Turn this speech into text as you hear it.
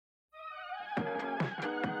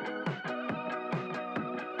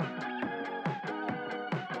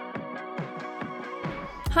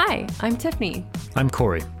Hi, I'm Tiffany. I'm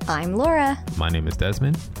Corey. I'm Laura. My name is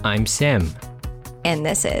Desmond. I'm Sam. And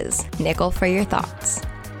this is Nickel for Your Thoughts.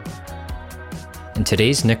 And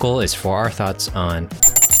today's nickel is for our thoughts on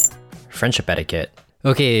friendship etiquette.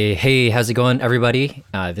 Okay, hey, how's it going, everybody?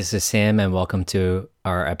 This is Sam, and welcome to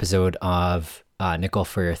our episode of Nickel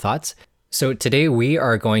for Your Thoughts. So today we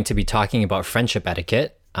are going to be talking about friendship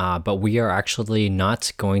etiquette, but we are actually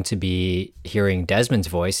not going to be hearing Desmond's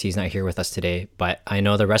voice. He's not here with us today, but I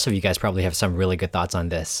know the rest of you guys probably have some really good thoughts on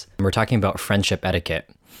this. We're talking about friendship etiquette.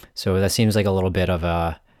 So that seems like a little bit of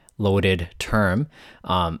a loaded term.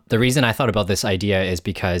 The reason I thought about this idea is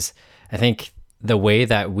because I think the way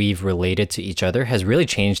that we've related to each other has really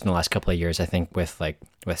changed in the last couple of years. I think with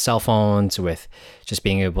cell phones, with just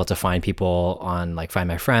being able to find people on Find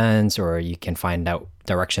My Friends, or you can find out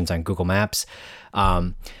directions on Google Maps.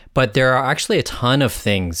 But there are actually a ton of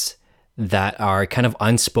things that are kind of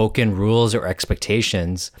unspoken rules or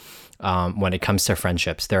expectations when it comes to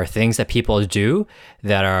friendships. There are things that people do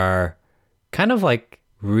that are kind of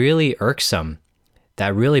really irksome,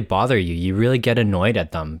 that really bother you. You really get annoyed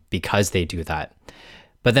at them because they do that.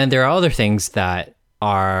 But then there are other things that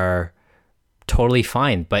are totally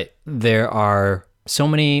fine, but there are so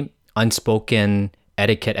many unspoken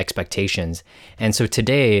etiquette expectations. And so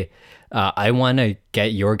today, I want to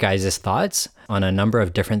get your guys' thoughts on a number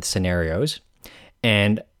of different scenarios.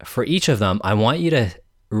 And for each of them, I want you to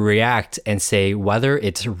react and say whether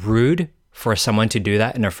it's rude for someone to do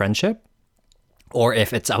that in a friendship, or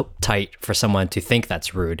if it's uptight for someone to think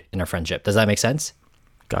that's rude in a friendship. Does that make sense?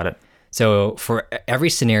 Got it. So for every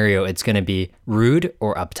scenario, it's going to be rude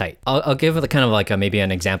or uptight. I'll give it kind of maybe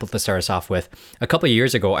an example to start us off with. A couple of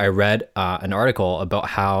years ago, I read an article about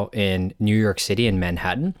how in New York City, in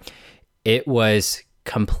Manhattan, it was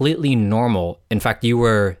completely normal. In fact, you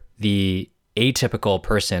were the atypical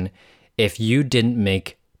person if you didn't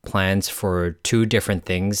make plans for two different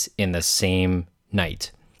things in the same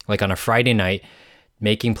night. Like on a Friday night,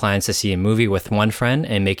 making plans to see a movie with one friend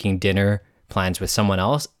and making dinner plans with someone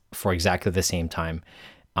else for exactly the same time.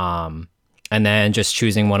 And then just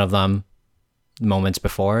choosing one of them moments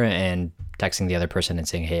before and texting the other person and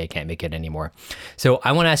saying, hey, I can't make it anymore. So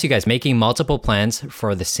I want to ask you guys, making multiple plans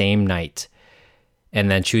for the same night and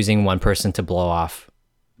then choosing one person to blow off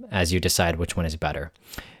as you decide which one is better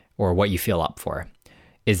or what you feel up for.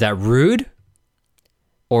 Is that rude,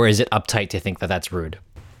 or is it uptight to think that that's rude?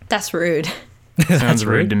 That's rude. Sounds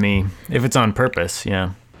rude to me. If it's on purpose,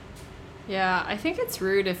 yeah. Yeah, I think it's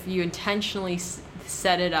rude if you intentionally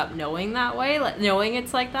set it up knowing that way, knowing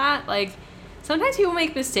it's like that. Sometimes people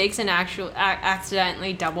make mistakes and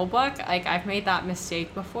accidentally double book. I've made that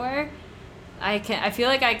mistake before. I feel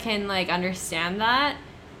like I can understand that.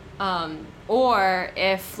 Or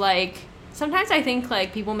if sometimes I think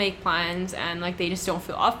people make plans and they just don't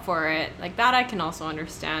feel up for it. That I can also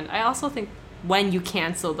understand. I also think when you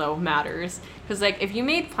cancel though matters, because if you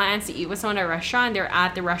made plans to eat with someone at a restaurant, they're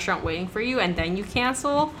at the restaurant waiting for you, and then you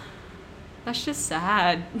cancel, that's just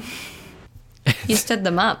sad. You stood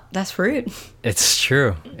them up. That's rude. It's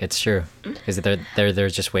true. It's true, because they're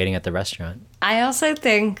just waiting at the restaurant. I also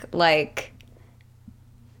think okay,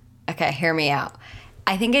 hear me out.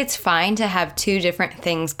 I think it's fine to have two different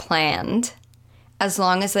things planned as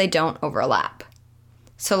long as they don't overlap.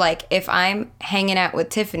 So if I'm hanging out with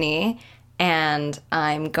Tiffany and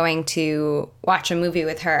I'm going to watch a movie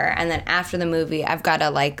with her, and then after the movie I've got to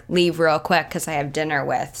leave real quick because I have dinner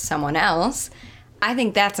with someone else, I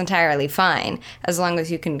think that's entirely fine as long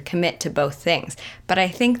as you can commit to both things. But I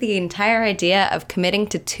think the entire idea of committing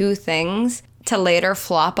to two things to later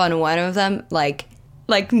flop on one of them,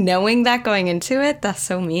 knowing that going into it, that's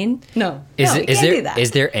so mean. No, you can't do that.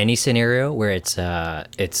 Is there any scenario where it's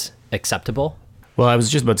acceptable? Well, I was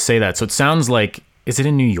just about to say that. So it sounds like, is it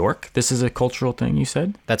in New York? This is a cultural thing, you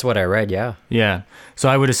said? That's what I read, yeah. Yeah.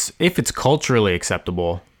 So if it's culturally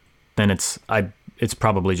acceptable, then it's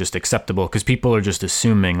probably just acceptable, because people are just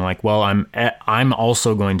assuming I'm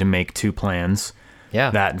also going to make two plans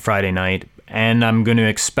that Friday night, and I'm going to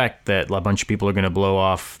expect that a bunch of people are going to blow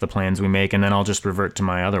off the plans we make, and then I'll just revert to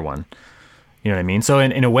my other one. You know what I mean? So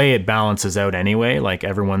in a way, it balances out anyway.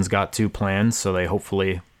 Everyone's got two plans, so they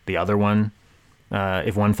hopefully the other one,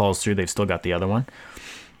 if one falls through, they've still got the other one.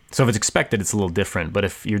 So if it's expected, it's a little different. But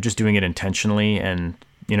if you're just doing it intentionally and,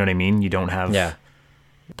 you know what I mean, you don't have... Yeah.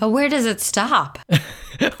 But where does it stop?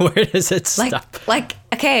 Where does it stop?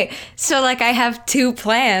 Okay, so I have two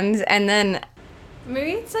plans, and then...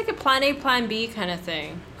 Maybe it's a plan A, plan B kind of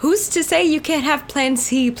thing. Who's to say you can't have plan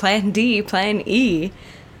C, plan D, plan E?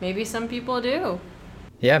 Maybe some people do.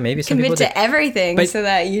 Yeah, maybe some people do. Commit to everything so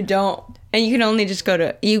that you don't... And you can only just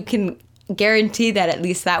you can guarantee that at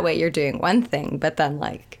least that way you're doing one thing, but then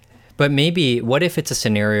like... But maybe, what if it's a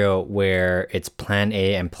scenario where it's plan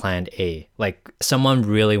A and plan A? Like someone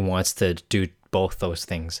really wants to do both those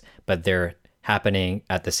things, but they're happening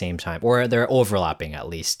at the same time, or they're overlapping at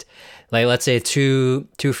least. Like let's say two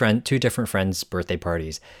different friends' birthday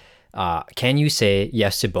parties. Can you say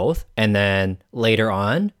yes to both and then later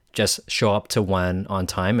on just show up to one on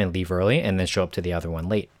time and leave early and then show up to the other one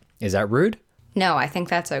late? Is that rude? No, I think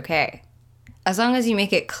that's okay. As long as you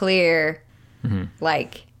make it clear,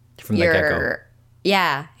 like from the get-go.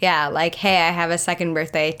 Yeah. Like, hey, I have a second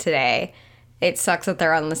birthday today. It sucks that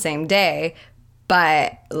they're on the same day,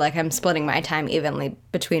 but like I'm splitting my time evenly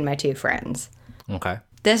between my two friends. Okay.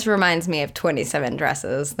 This reminds me of 27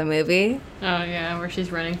 Dresses, the movie. Oh, yeah, where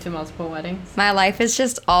she's running to multiple weddings. My life is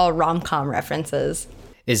just all rom-com references.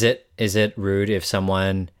 Is it rude if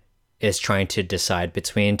someone is trying to decide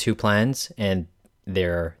between two plans and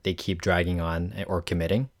they keep dragging on or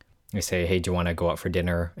committing? They say, hey, do you want to go out for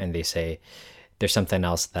dinner? And they say, there's something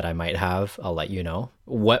else that I might have. I'll let you know.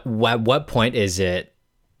 What point is it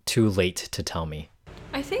too late to tell me?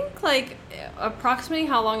 I think like approximately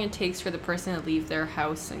how long it takes for the person to leave their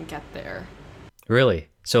house and get there. Really?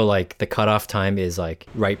 So like the cutoff time is like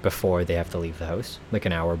right before they have to leave the house, like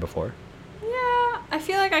an hour before? Yeah, I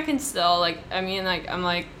feel like I can still like, I mean, like I'm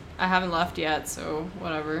like, I haven't left yet, so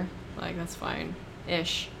whatever. Like that's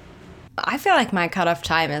fine-ish. I feel like my cutoff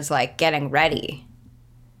time is like getting ready.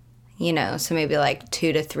 You know, so maybe like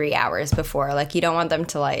 2 to 3 hours before. Like you don't want them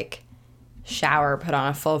to like shower, put on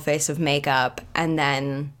a full face of makeup, and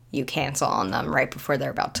then you cancel on them right before they're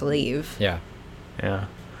about to leave. Yeah.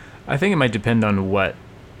 I think it might depend on what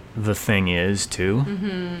the thing is too.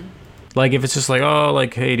 Like if it's just like, oh,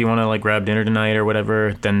 like, hey, do you want to like grab dinner tonight or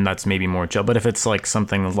whatever, then that's maybe more chill. But if it's like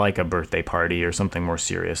something like a birthday party or something more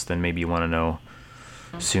serious, then maybe you want to know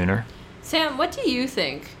sooner. Sam, what do you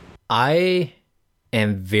think? I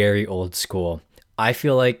am very old school. I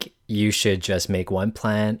feel like you should just make one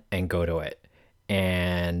plan and go to it.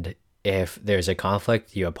 And if there's a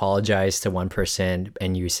conflict, you apologize to one person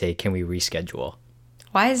and you say, can we reschedule?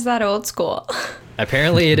 Why is that old school?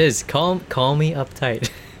 Apparently it is. Call me uptight.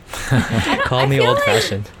 Call me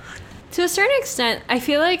old-fashioned. To a certain extent, I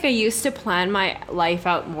feel like I used to plan my life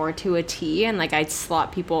out more to a T, and like I'd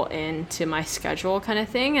slot people into my schedule kind of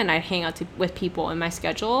thing, and I'd hang out with people in my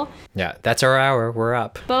schedule. Yeah, that's our hour. We're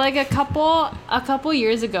up. But like a couple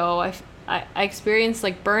years ago, I experienced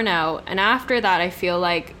like burnout, and after that I feel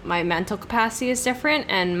like my mental capacity is different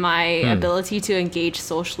and my ability to engage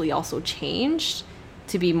socially also changed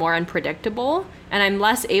to be more unpredictable, and I'm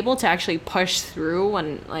less able to actually push through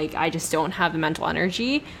when like I just don't have the mental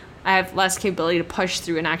energy. I have less capability to push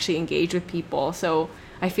through and actually engage with people. So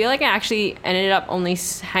I feel like I actually ended up only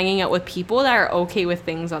hanging out with people that are okay with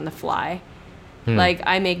things on the fly. Like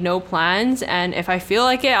I make no plans, and if I feel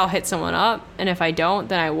like it, I'll hit someone up, and if I don't,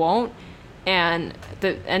 then I won't. And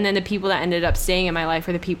then the people that ended up staying in my life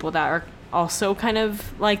are the people that are also kind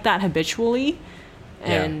of like that habitually.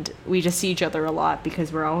 And we just see each other a lot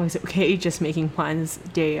because we're always okay just making plans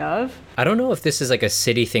day of. I don't know if this is like a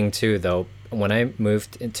city thing too, though. When I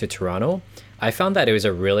moved into Toronto, I found that it was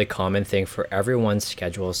a really common thing for everyone's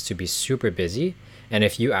schedules to be super busy. And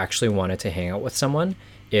if you actually wanted to hang out with someone,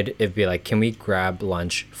 it'd be like, can we grab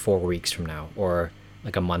lunch 4 weeks from now or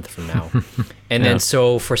like a month from now? And then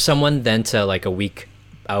so for someone then to like a week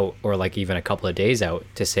out or like even a couple of days out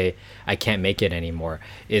to say, I can't make it anymore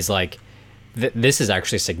is like, this is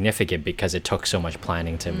actually significant because it took so much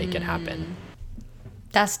planning to make it happen.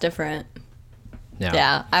 That's different.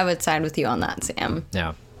 Yeah, I would side with you on that, Sam.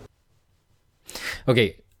 Yeah.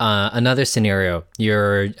 Okay, another scenario.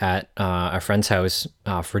 You're at a friend's house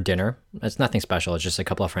for dinner. It's nothing special. It's just a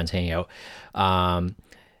couple of friends hanging out.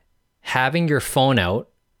 Having your phone out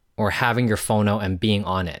and being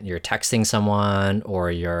on it. You're texting someone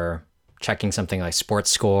or you're checking something like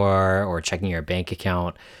Sports Score or checking your bank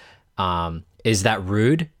account. Is that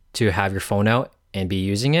rude to have your phone out and be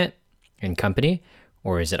using it in company?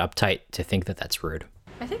 Or is it uptight to think that that's rude?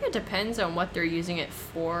 I think it depends on what they're using it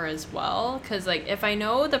for as well. Because like if I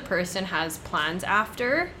know the person has plans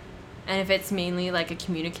after, and if it's mainly like a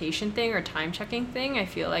communication thing or time checking thing, I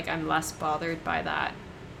feel like I'm less bothered by that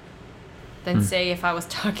than say if I was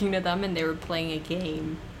talking to them and they were playing a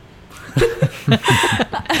game.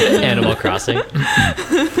 Animal Crossing.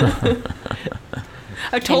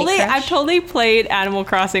 I've totally played Animal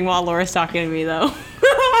Crossing while Laura's talking to me though.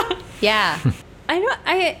 Yeah.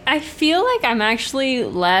 I feel like I'm actually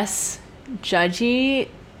less judgy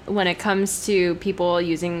when it comes to people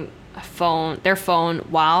using their phone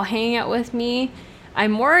while hanging out with me.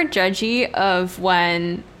 I'm more judgy of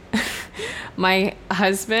when my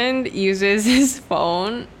husband uses his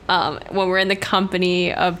phone when we're in the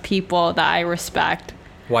company of people that I respect.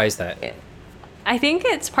 Why is that? I think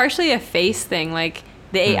it's partially a face thing. Like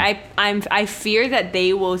I fear that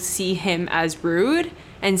they will see him as rude,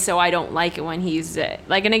 and so I don't like it when he uses it.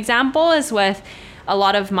 Like an example is with a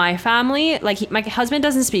lot of my family. Like my husband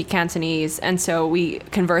doesn't speak Cantonese, and so we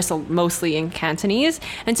converse mostly in Cantonese,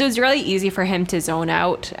 and so it's really easy for him to zone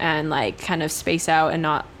out and like kind of space out and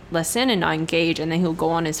not listen and not engage, and then he'll go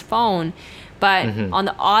on his phone. But on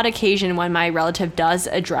the odd occasion when my relative does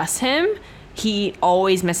address him, he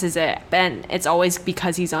always misses it, and it's always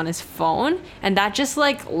because he's on his phone, and that just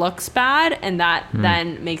like looks bad, and that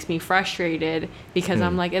then makes me frustrated because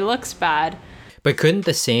I'm like, it looks bad. But couldn't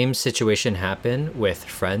the same situation happen with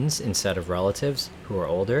friends instead of relatives who are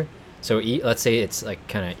older? So let's say it's like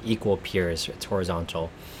kind of equal peers, it's horizontal.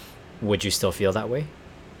 Would you still feel that way?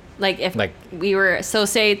 Like if we were, so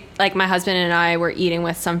say like my husband and I were eating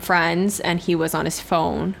with some friends and he was on his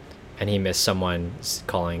phone. And he missed someone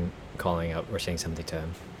calling out or saying something to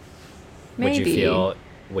him. Maybe.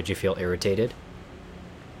 Would you feel irritated?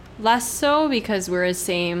 Less so because we're the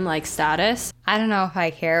same like status. I don't know if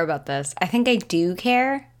I care about this. I think I do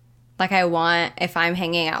care. Like I want, if I'm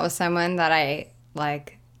hanging out with someone that I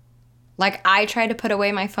like I try to put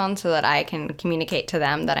away my phone so that I can communicate to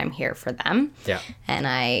them that I'm here for them. Yeah. And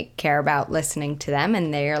I care about listening to them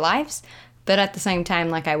and their lives. But at the same time,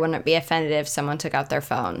 like I wouldn't be offended if someone took out their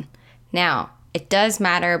phone. Now, it does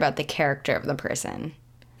matter about the character of the person.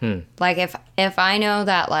 Like if I know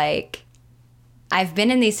that like I've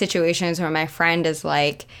been in these situations where my friend is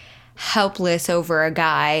like helpless over a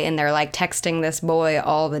guy and they're like texting this boy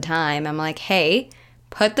all the time. I'm like, hey,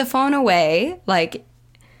 put the phone away. Like,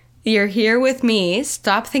 you're here with me.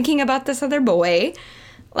 Stop thinking about this other boy.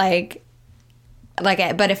 But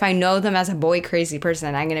if I know them as a boy crazy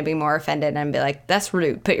person, I'm going to be more offended and be like, that's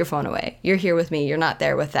rude. Put your phone away. You're here with me. You're not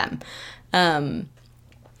there with them.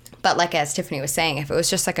 But like as Tiffany was saying, if it was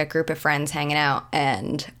just like a group of friends hanging out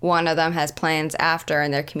and one of them has plans after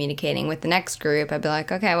and they're communicating with the next group, I'd be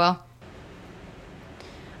like, okay, well.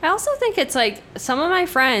 I also think it's like some of my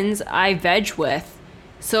friends I veg with.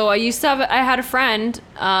 So I had a friend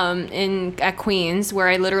at Queens where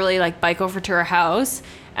I literally like bike over to her house,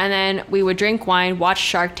 and then we would drink wine, watch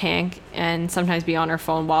Shark Tank, and sometimes be on our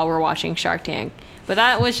phone while we're watching Shark Tank. But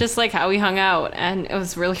that was just like how we hung out, and it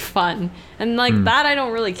was really fun. And like that, I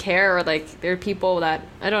don't really care. Or like there are people that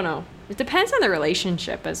I don't know. It depends on the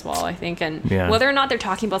relationship as well, I think, and whether or not they're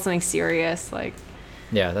talking about something serious. Like,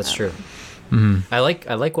 yeah, that's true. I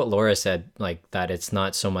like what Laura said, like that. It's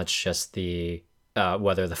not so much just the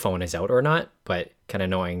whether the phone is out or not, but kind of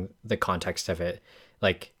knowing the context of it.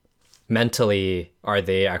 Like mentally, are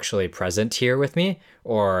they actually present here with me,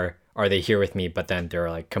 or are they here with me, but then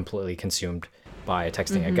they're like completely consumed by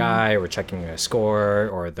texting a guy or checking a score,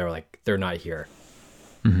 or they're not here,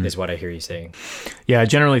 is what I hear you saying. Yeah,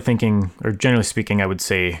 generally speaking, I would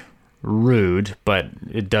say rude, but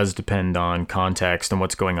it does depend on context and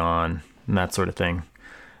what's going on and that sort of thing.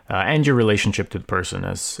 And your relationship to the person,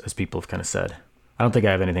 as people have kind of said. I don't think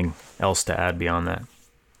I have anything else to add beyond that.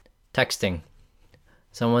 Texting.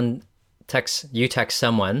 You text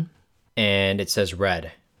someone and it says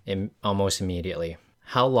read almost immediately.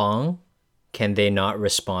 How long can they not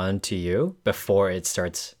respond to you before it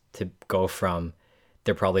starts to go from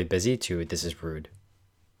they're probably busy to this is rude?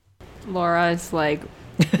 Laura is like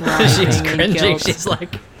she's cringing. She's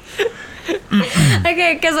like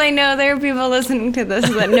okay, because I know there are people listening to this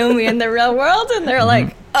that know me in the real world, and they're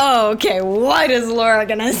like, oh, okay, what is Laura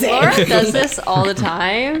gonna say? Laura does this all the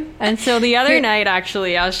time. And so the other night,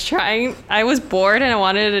 actually, I was bored and I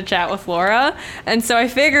wanted to chat with Laura. And so I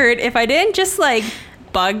figured if I didn't just like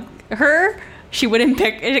bug her, she wouldn't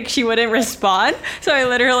respond. So I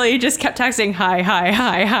literally just kept texting, hi,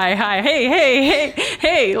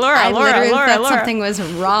 hey, Laura. I literally thought something was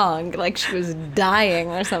wrong, like she was dying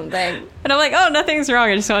or something. And I'm like, oh, nothing's wrong.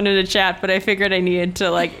 I just wanted to chat, but I figured I needed to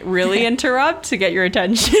like really interrupt to get your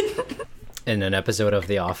attention. In an episode of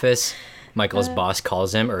The Office, Michael's boss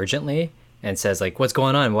calls him urgently and says like, what's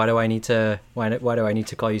going on? Why do I need to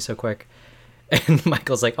call you so quick? And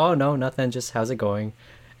Michael's like, oh, no, nothing. Just how's it going?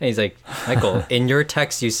 And he's like, Michael, in your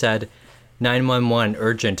text you said 911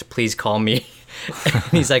 urgent, please call me. And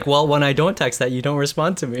he's like, well, when I don't text that, you don't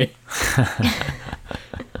respond to me.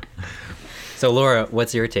 So Laura,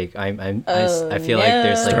 what's your take? I feel like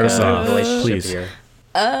there's like a relationship here.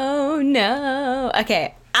 Oh no.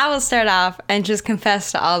 Okay, I will start off and just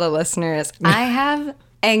confess to all the listeners, I have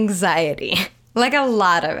anxiety. Like a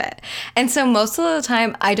lot of it. And so most of the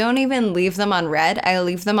time, I don't even leave them on read. I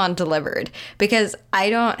leave them on delivered because I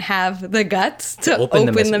don't have the guts to open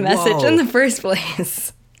the message in the first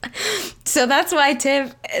place. So that's why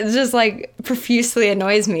Tiff just like profusely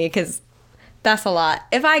annoys me because that's a lot.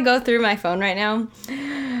 If I go through my phone right now,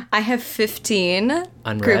 I have 15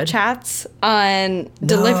 group chats on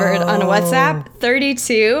delivered on WhatsApp,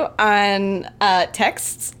 32 on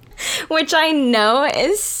texts, which I know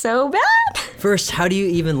is so bad. First, how do you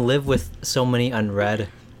even live with so many unread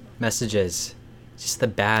messages? Just the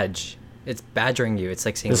badge. It's badgering you. It's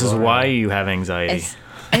like saying this is why you have anxiety.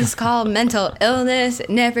 It's called mental illness.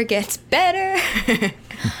 It never gets better.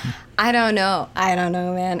 I don't know,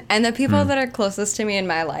 man. And the people that are closest to me in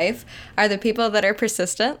my life are the people that are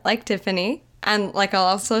persistent, like Tiffany. And like I'll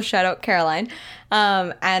also shout out Caroline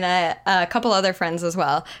and a couple other friends as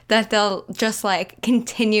well, that they'll just like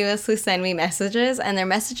continuously send me messages. And their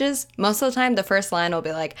messages, most of the time, the first line will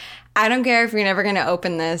be like, I don't care if you're never going to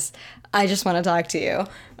open this. I just want to talk to you.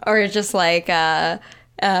 Or just like,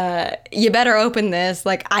 you better open this.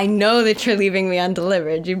 Like, I know that you're leaving me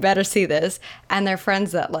undelivered. You better see this. And they're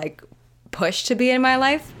friends that like push to be in my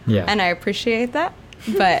life. Yeah. And I appreciate that.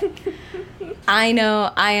 But I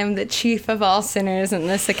know I am the chief of all sinners in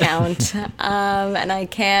this account, and I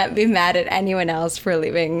can't be mad at anyone else for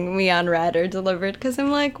leaving me on read or delivered because I'm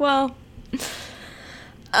like, well,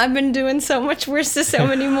 I've been doing so much worse to so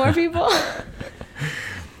many more people.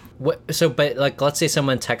 But like, let's say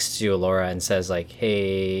someone texts you, Laura, and says like,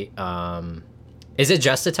 hey, is it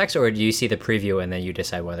just a text or do you see the preview and then you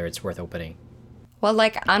decide whether it's worth opening? Well,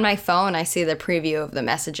 like on my phone, I see the preview of the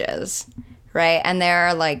messages. Right? And there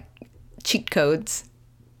are like cheat codes.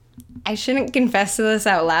 I shouldn't confess to this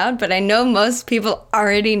out loud, but I know most people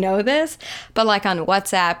already know this. But like on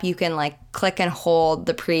WhatsApp, you can like click and hold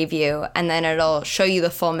the preview and then it'll show you the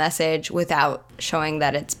full message without showing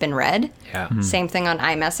that it's been read. Yeah. Same thing on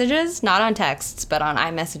iMessages, not on texts, but on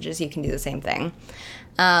iMessages, you can do the same thing.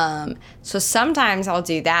 So sometimes I'll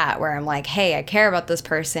do that where I'm like, hey, I care about this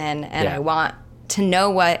person and I want to know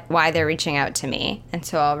why they're reaching out to me. And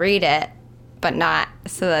so I'll read it, but not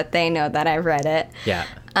so that they know that I've read it. Yeah.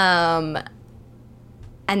 And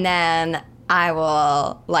then I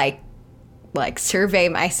will like survey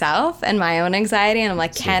myself and my own anxiety. And I'm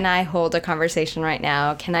like, can I hold a conversation right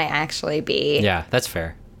now? Can I actually be? Yeah, that's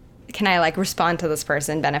fair. Can I like respond to this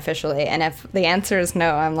person beneficially? And if the answer is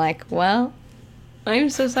no, I'm like, well,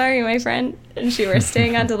 I'm so sorry, my friend. And she was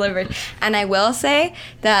staying undelivered. And I will say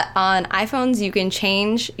that on iPhones, you can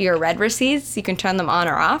change your read receipts. You can turn them on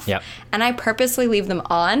or off. Yep. And I purposely leave them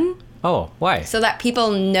on. Oh, why? So that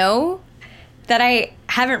people know that I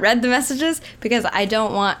haven't read the messages because I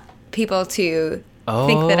don't want people to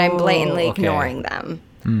think that I'm blatantly ignoring them.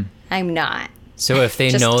 I'm not. So if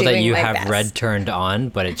they know that you have best. read turned on,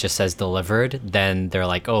 but it just says delivered, then they're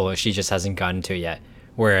like, oh, she just hasn't gotten to it yet.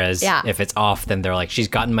 Whereas if it's off, then they're like, she's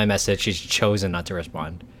gotten my message. She's chosen not to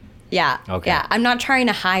respond. Yeah. Okay. Yeah. I'm not trying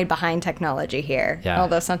to hide behind technology here,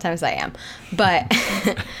 although sometimes I am. But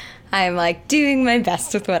I'm like doing my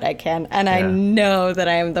best with what I can. And I know that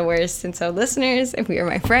I am the worst. And so listeners, if you're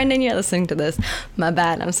my friend and you're listening to this, my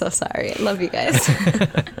bad. I'm so sorry. I love you guys.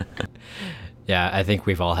 Yeah, I think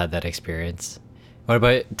we've all had that experience. What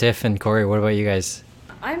about Tiff and Corey? What about you guys?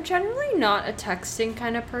 I'm generally not a texting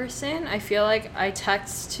kind of person. I feel like I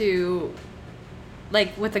text to,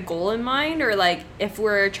 like, with a goal in mind, or, like, if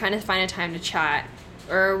we're trying to find a time to chat,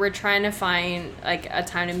 or we're trying to find, like, a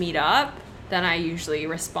time to meet up, then I usually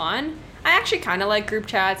respond. I actually kind of like group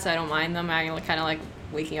chats. I don't mind them. I kind of like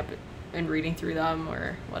waking up and reading through them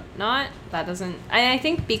or whatnot. That doesn't... I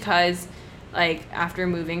think because... like after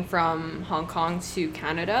moving from Hong Kong to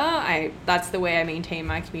Canada, that's the way I maintain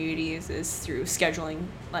my communities is through scheduling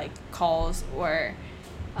like calls or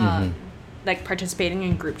like participating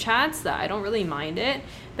in group chats. That I don't really mind it,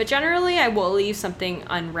 but generally I will leave something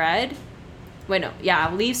unread.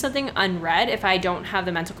 I'll leave something unread if I don't have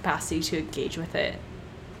the mental capacity to engage with it.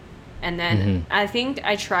 And then I think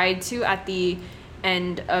I tried to at the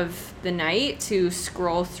end of the night to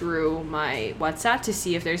scroll through my WhatsApp to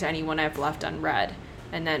see if there's anyone I've left unread,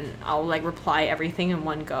 and then I'll like reply everything in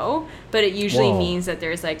one go, but it usually means that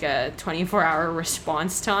there's like a 24-hour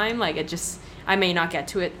response time. Like I may not get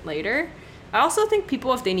to it later. I also think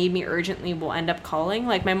people, if they need me urgently, will end up calling.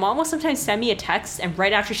 Like my mom will sometimes send me a text and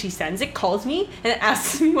right after she sends it, calls me and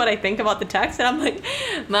asks me what I think about the text, and I'm like,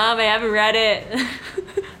 Mom, I haven't read it.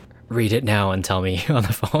 Read it now and tell me on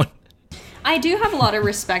the phone. I do have a lot of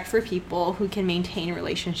respect for people who can maintain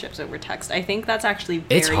relationships over text. I think that's actually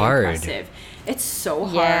very impressive. It's so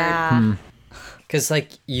hard. Yeah. Because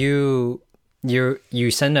like you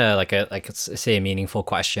you send a say a meaningful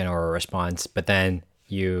question or a response, but then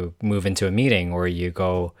you move into a meeting or you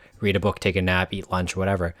go read a book, take a nap, eat lunch,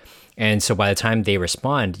 whatever. And so by the time they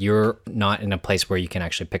respond, you're not in a place where you can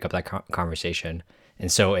actually pick up that conversation.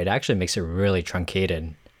 And so it actually makes it really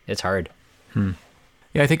truncated. It's hard.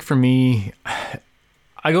 Yeah, I think for me,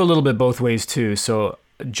 I go a little bit both ways too. So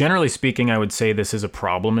generally speaking, I would say this is a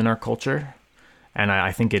problem in our culture. And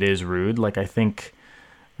I think it is rude. Like, I think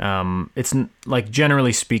it's like,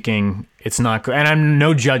 generally speaking, it's not good. And I'm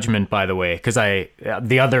no judgment, by the way, because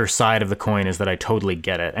the other side of the coin is that I totally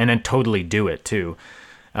get it and I totally do it too.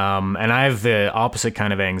 And I have the opposite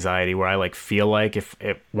kind of anxiety where I like feel like if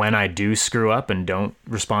when I do screw up and don't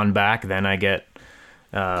respond back, then I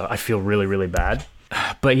feel really, really bad.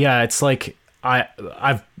 But yeah, it's like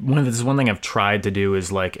this is one thing I've tried to do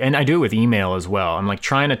is like, and I do it with email as well. I'm like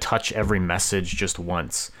trying to touch every message just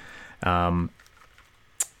once.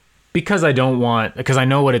 Because I I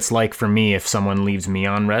know what it's like for me if someone leaves me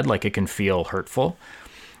on read, like it can feel hurtful.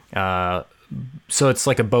 So it's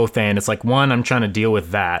like a both and. It's like, one, I'm trying to deal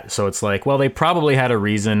with that. So it's like, well, they probably had a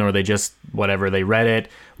reason or they just, whatever, they read it,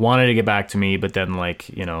 wanted to get back to me, but then like,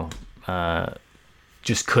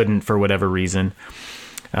 just couldn't for whatever reason.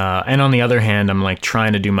 And on the other hand, I'm like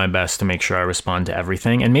trying to do my best to make sure I respond to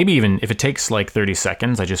everything. And maybe even if it takes like 30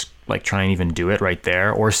 seconds, I just like try and even do it right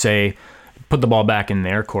there, or say, put the ball back in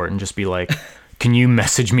their court and just be like, can you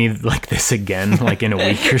message me like this again, like in a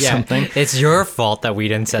week or something? It's your fault that we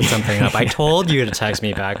didn't set something up. I told you to text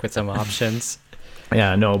me back with some options.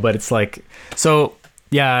 Yeah, no, but it's like, so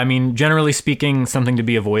yeah, I mean, generally speaking, something to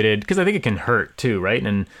be avoided, because I think it can hurt too, right?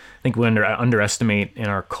 And I think we underestimate in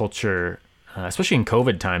our culture, especially in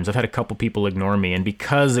COVID times, I've had a couple people ignore me, and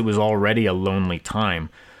because it was already a lonely time,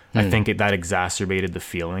 I think that exacerbated the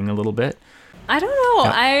feeling a little bit. I don't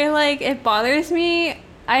know. It bothers me.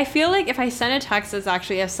 I feel like if I send a text that's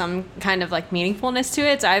actually has some kind of like meaningfulness to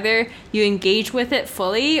it, it's either you engage with it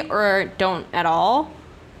fully or don't at all,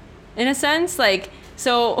 in a sense. Like,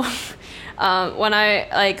 so when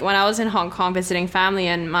I was in Hong Kong visiting family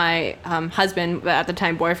and my husband, at the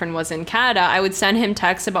time boyfriend, was in Canada, I would send him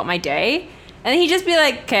texts about my day, and he'd just be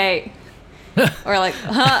like, okay. Or like,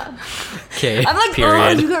 huh? Okay. I'm like,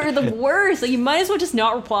 period. oh, you are the worst. Like, you might as well just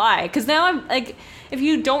not reply. Because now I'm like, if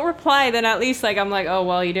you don't reply, then at least like I'm like, oh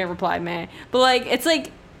well, you didn't reply, man. But like, it's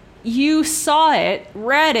like you saw it,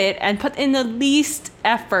 read it, and put in the least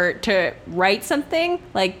effort to write something.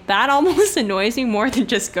 Like, that almost annoys me more than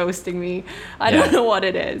just ghosting me. I don't know what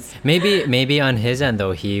it is. Maybe on his end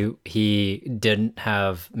though, he didn't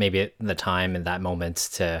have maybe the time in that moment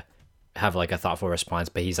to have like a thoughtful response,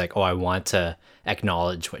 but he's like, oh, I want to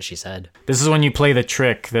acknowledge what she said. This is when you play the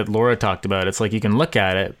trick that Laura talked about. It's like you can look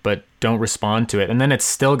at it but don't respond to it, and then it's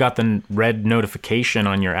still got the red notification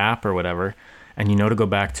on your app or whatever, and you know to go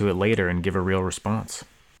back to it later and give a real response.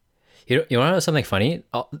 You want to know something funny?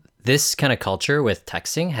 This kind of culture with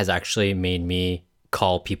texting has actually made me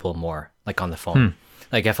call people more, like on the phone.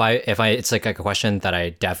 Like if I it's like a question that I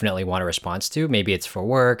definitely want a response to, maybe it's for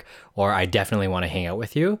work or I definitely want to hang out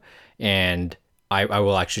with you, and I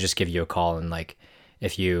will actually just give you a call, and like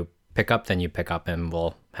if you pick up, then you pick up and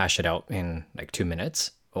we'll hash it out in like 2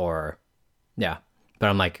 minutes, or yeah. But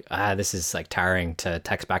I'm like, this is like tiring to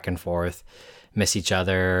text back and forth, miss each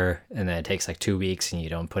other, and then it takes like 2 weeks and you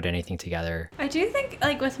don't put anything together. I do think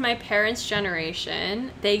like with my parents'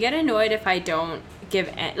 generation, they get annoyed if I don't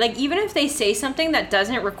give like, even if they say something that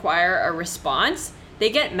doesn't require a response, they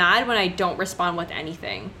get mad when I don't respond with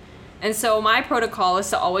anything. And so my protocol is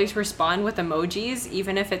to always respond with emojis,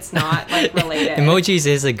 even if it's not like related. Emojis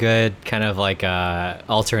is a good kind of like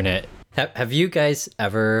alternate. Have you guys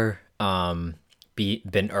ever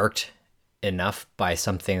been irked enough by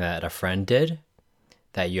something that a friend did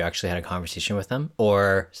that you actually had a conversation with them?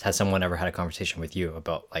 Or has someone ever had a conversation with you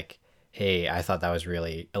about like, hey, I thought that was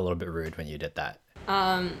really a little bit rude when you did that?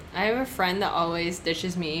 I have a friend that always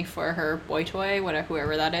ditches me for her boy toy,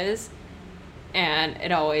 whoever that is. And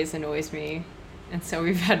it always annoys me. And so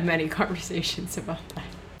we've had many conversations about that.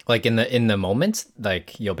 Like in the moment,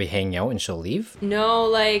 like you'll be hanging out and she'll leave? No,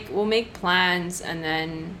 like we'll make plans and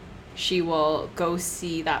then she will go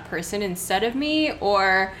see that person instead of me,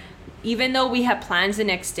 or even though we have plans the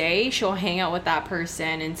next day, she'll hang out with that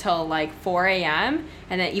person until like 4 a.m.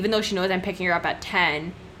 And then even though she knows I'm picking her up at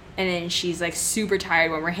 10, and then she's like super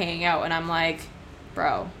tired when we're hanging out, and I'm like,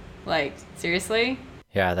 bro, like seriously?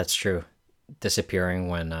 Yeah, that's true. Disappearing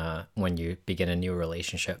when you begin a new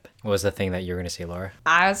relationship. What was the thing that you were going to say, Laura?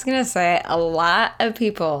 I was going to say a lot of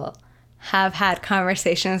people have had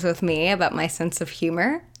conversations with me about my sense of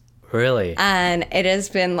humor. Really? And it has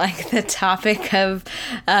been like the topic of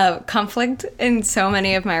conflict in so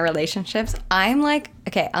many of my relationships. I'm like,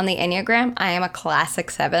 okay, on the Enneagram, I am a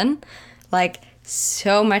classic 7. Like,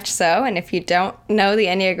 so much so. And if you don't know the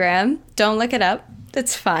Enneagram, don't look it up.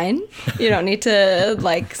 It's fine. You don't need to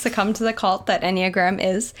like succumb to the cult that Enneagram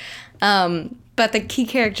is. But the key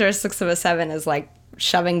characteristics of a 7 is like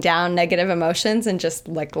shoving down negative emotions and just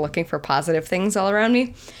like looking for positive things all around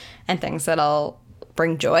me and things that'll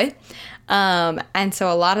bring joy. And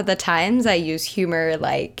so a lot of the times I use humor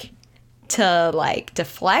like to like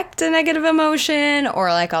deflect a negative emotion, or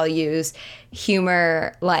like I'll use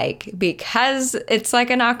humor like because it's like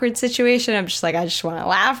an awkward situation. I'm just like, I just want to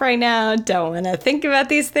laugh right now. Don't want to think about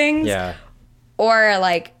these things. Yeah. Or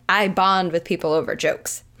like I bond with people over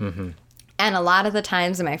jokes. Mm-hmm. And a lot of the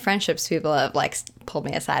times in my friendships, people have like pulled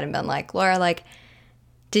me aside and been like, Laura, like,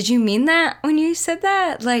 did you mean that when you said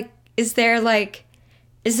that? Like, is there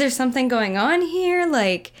something going on here?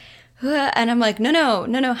 Like, and I'm like, no,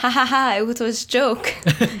 ha ha ha, it was joke.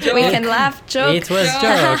 We can laugh, joke. It was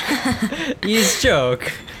joke. It's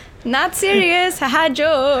joke. Not serious, haha,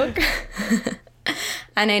 joke.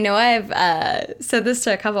 And I know I've said this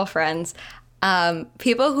to a couple friends.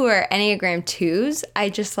 People who are Enneagram 2s, I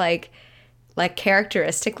just like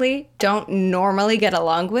characteristically don't normally get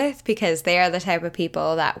along with, because they are the type of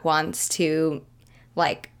people that wants to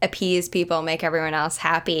like appease people, make everyone else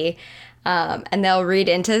happy. And they'll read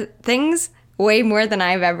into things way more than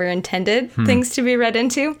I've ever intended things to be read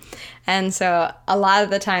into. And so a lot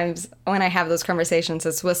of the times when I have those conversations,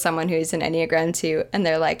 it's with someone who's an Enneagram 2, and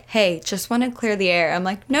they're like, hey, just want to clear the air. I'm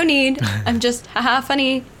like, no need. I'm just, haha,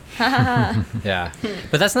 funny. Yeah.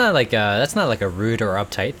 But that's not like a rude or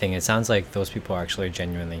uptight thing. It sounds like those people actually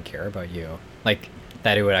genuinely care about you. Like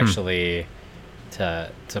that it would actually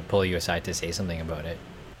to pull you aside to say something about it.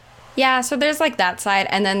 Yeah, so there's like that side,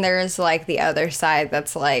 and then there's like the other side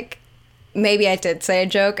that's like, maybe I did say a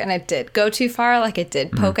joke and it did go too far, like it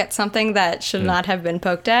did poke at something that should not have been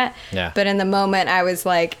poked at. Yeah. But in the moment I was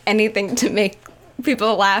like, anything to make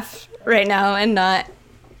people laugh right now and not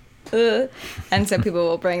and so people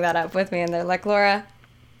will bring that up with me, and they're like, Laura,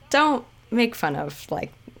 don't make fun of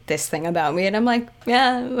like this thing about me. And I'm like,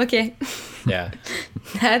 yeah, okay. Yeah.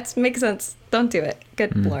 That makes sense. Don't do it.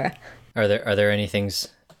 Good, Laura. Are there any things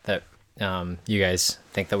that you guys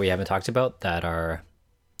think that we haven't talked about that are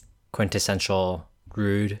quintessential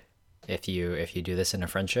rude if you do this in a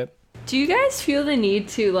friendship? Do you guys feel the need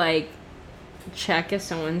to like check if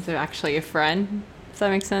someone's actually a friend? Does that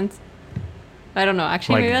make sense? I don't know.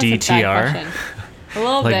 Actually, like maybe that's a bad DTR? question. A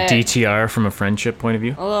little Like bit. DTR from a friendship point of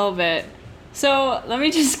view? A little bit. So let me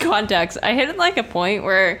just context. I hit like a point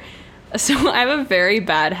where, so I have a very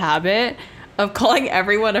bad habit of calling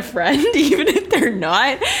everyone a friend, even if they're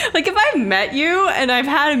not. Like if I met you and I've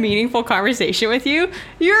had a meaningful conversation with you,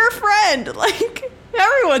 you're a friend. Like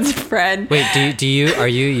everyone's a friend. Wait, are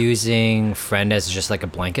you using friend as just like a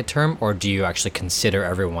blanket term, or do you actually consider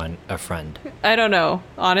everyone a friend? I don't know,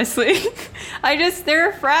 honestly. They're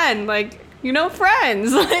a friend, like, you know,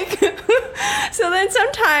 friends. Like, so then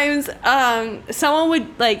sometimes someone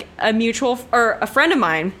would, like, a mutual, or a friend of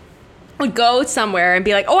mine would go somewhere and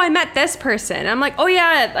be like, oh, I met this person. And I'm like, oh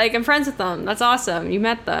yeah, like I'm friends with them. That's awesome. You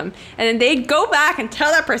met them. And then they'd go back and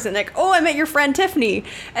tell that person like, oh, I met your friend Tiffany.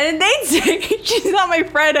 And then they'd say, she's not my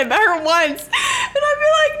friend. I met her once. And I'd be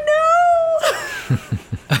like, no.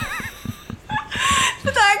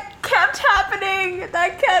 But that kept happening.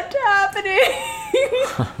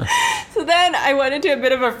 So then I went into a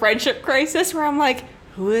bit of a friendship crisis where I'm like,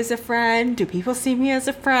 who is a friend? Do people see me as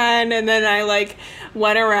a friend? And then I like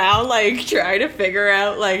went around like trying to figure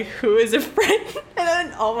out like who is a friend. And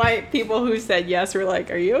then all my people who said yes were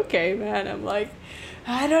like, are you okay, man? I'm like,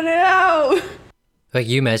 I don't know. Like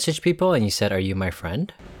you messaged people and you said, are you my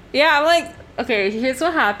friend? Yeah, I'm like, okay, here's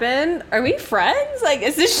what happened. Are we friends? Like,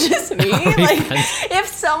 is this just me? Like, if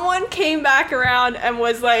someone came back around and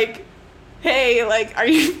was like, hey, like, are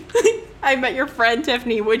you... I met your friend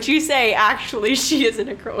Tiffany, would you say actually she is an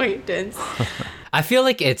acquaintance? I feel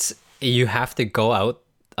like you have to go out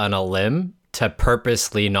on a limb to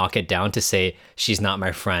purposely knock it down to say she's not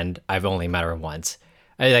my friend. I've only met her once.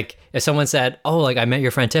 Like if someone said, oh, like I met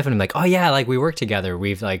your friend Tiffany, I'm like, oh yeah, like we work together.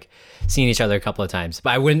 We've like seen each other a couple of times.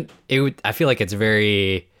 But I feel like it's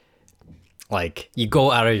very like you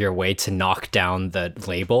go out of your way to knock down the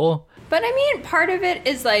label. But I mean, part of it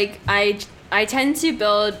is like I tend to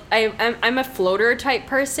build, I'm a floater type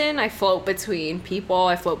person. I float between people,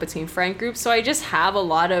 I float between friend groups. So I just have a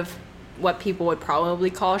lot of what people would probably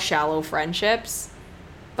call shallow friendships.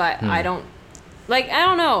 But I don't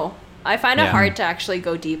know. I find it hard to actually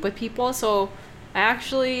go deep with people. So I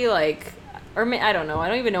actually like, I don't know. I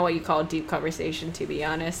don't even know what you call a deep conversation, to be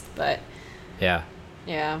honest. But yeah.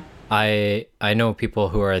 I know people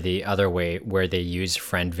who are the other way, where they use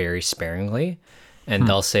friend very sparingly, and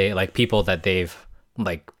they'll say like people that they've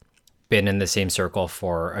like been in the same circle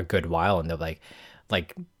for a good while, and they're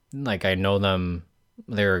like I know them,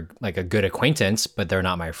 they're like a good acquaintance, but they're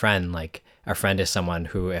not my friend. Like a friend is someone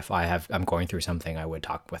who, if I'm going through something, I would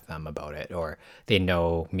talk with them about it, or they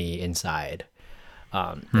know me inside.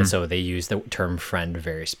 And so they use the term friend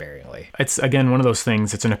very sparingly. It's, again, one of those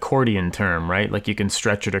things, it's an accordion term, right? Like you can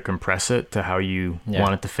stretch it or compress it to how you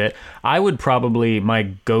want it to fit. I would probably, my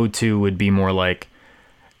go-to would be more like,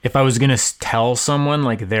 if I was going to tell someone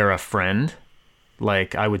like they're a friend,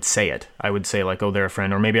 like I would say it. I would say like, oh, they're a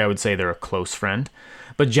friend, or maybe I would say they're a close friend.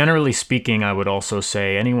 But generally speaking, I would also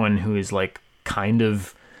say anyone who is like kind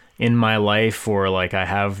of in my life, or like I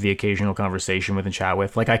have the occasional conversation with and chat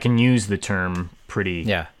with, like I can use the term pretty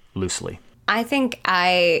loosely. I think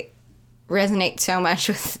I resonate so much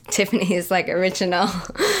with Tiffany's like original,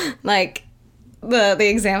 like the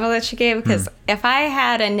example that she gave, because if I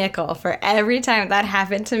had a nickel for every time that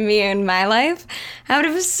happened to me in my life, I would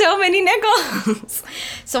have so many nickels.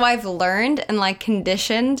 So I've learned and like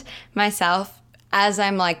conditioned myself as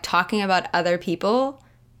I'm like talking about other people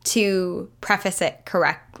to preface it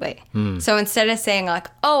correctly. So instead of saying like,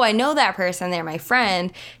 oh, I know that person, they're my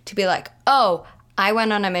friend, to be like, oh, I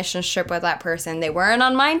went on a mission trip with that person. They weren't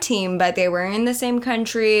on my team, but they were in the same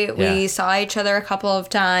country. Yeah. We saw each other a couple of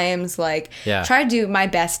times. Like, try to do my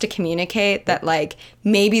best to communicate that, like,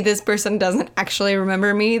 maybe this person doesn't actually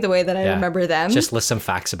remember me the way that I remember them. Just list some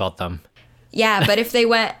facts about them. Yeah, but if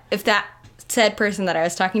that said person that I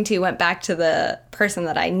was talking to went back to the person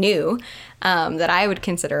that I knew, that I would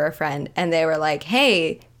consider a friend, and they were like,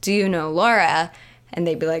 hey, do you know Laura? And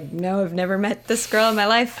they'd be like, no, I've never met this girl in my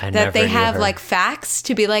life. That they have like facts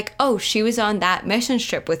to be like, oh, she was on that mission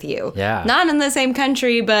trip with you. Yeah. Not in the same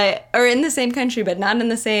country, or in the same country, but not in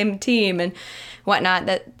the same team and whatnot,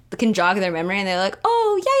 that can jog their memory. And they're like,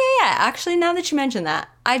 oh, yeah. Actually, now that you mention that,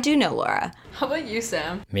 I do know Laura. How about you,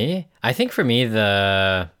 Sam? Me? I think for me,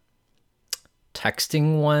 the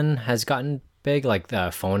texting one has gotten big. Like the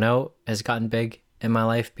phone out has gotten big in my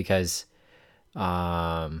life because...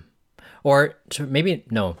 or maybe,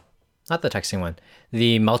 no, not the texting one,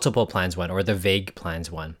 the multiple plans one, or the vague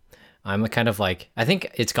plans one. I'm kind of like, I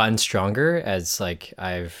think it's gotten stronger as like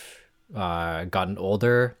I've gotten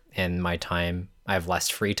older and my time, I have less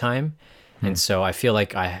free time. And so I feel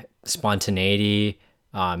like spontaneity,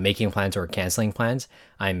 making plans or canceling plans,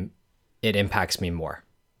 it impacts me more,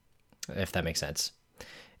 if that makes sense.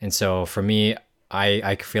 And so for me,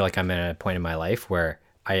 I feel like I'm at a point in my life where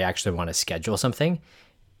I actually want to schedule something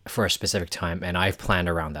for a specific time, and I've planned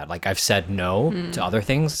around that. Like I've said no to other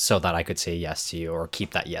things so that I could say yes to you, or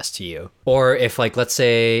keep that yes to you. Or if like, let's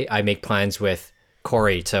say I make plans with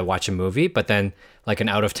Corey to watch a movie, but then like an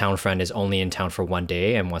out of town friend is only in town for one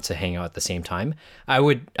day and wants to hang out at the same time, I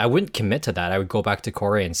wouldn't commit to that. I would go back to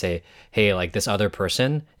Corey and say, hey, like this other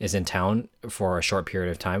person is in town for a short period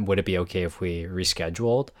of time. Would it be okay if we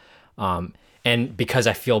rescheduled? And because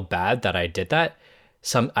I feel bad that I did that,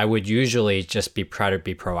 I would usually just try to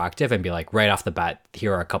be proactive and be like, right off the bat,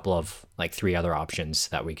 here are a couple of like 3 other options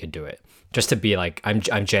that we could do it. Just to be like,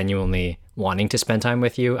 I'm genuinely wanting to spend time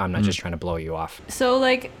with you. I'm not just trying to blow you off. So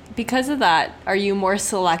like, because of that, are you more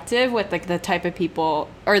selective with like the type of people,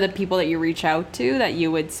 or the people that you reach out to, that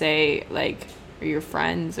you would say like are your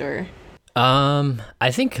friends? Or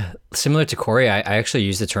I think similar to Corey, I actually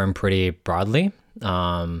use the term pretty broadly.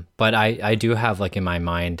 But I do have like in my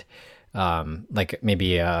mind, like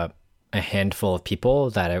maybe a handful of people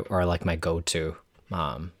that are like my go-to.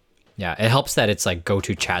 Yeah, it helps that it's like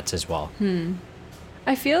go-to chats as well.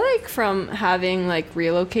 I feel like from having like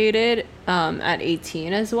relocated at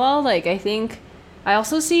 18 as well, like I think I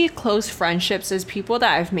also see close friendships as people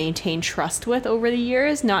that I've maintained trust with over the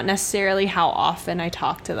years, not necessarily how often I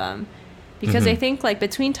talk to them. Because I think like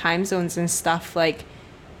between time zones and stuff, like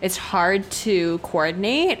it's hard to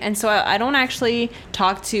coordinate. And so I don't actually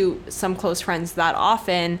talk to some close friends that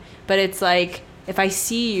often, but it's like if I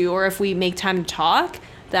see you or if we make time to talk,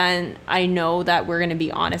 then I know that we're going to be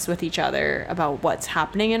honest with each other about what's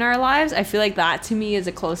happening in our lives. I feel like that to me is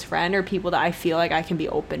a close friend, or people that I feel like I can be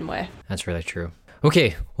open with. That's really true.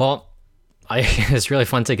 Okay, well, it's really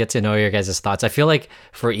fun to get to know your guys' thoughts. I feel like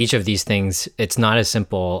for each of these things, it's not as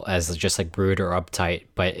simple as just like rude or uptight,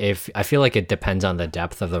 but I feel like it depends on the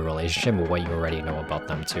depth of the relationship and what you already know about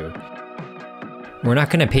them too. We're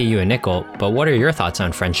not going to pay you a nickel, but what are your thoughts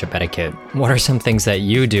on friendship etiquette? What are some things that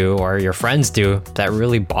you do or your friends do that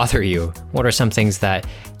really bother you? What are some things that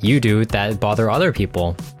you do that bother other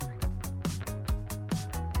people?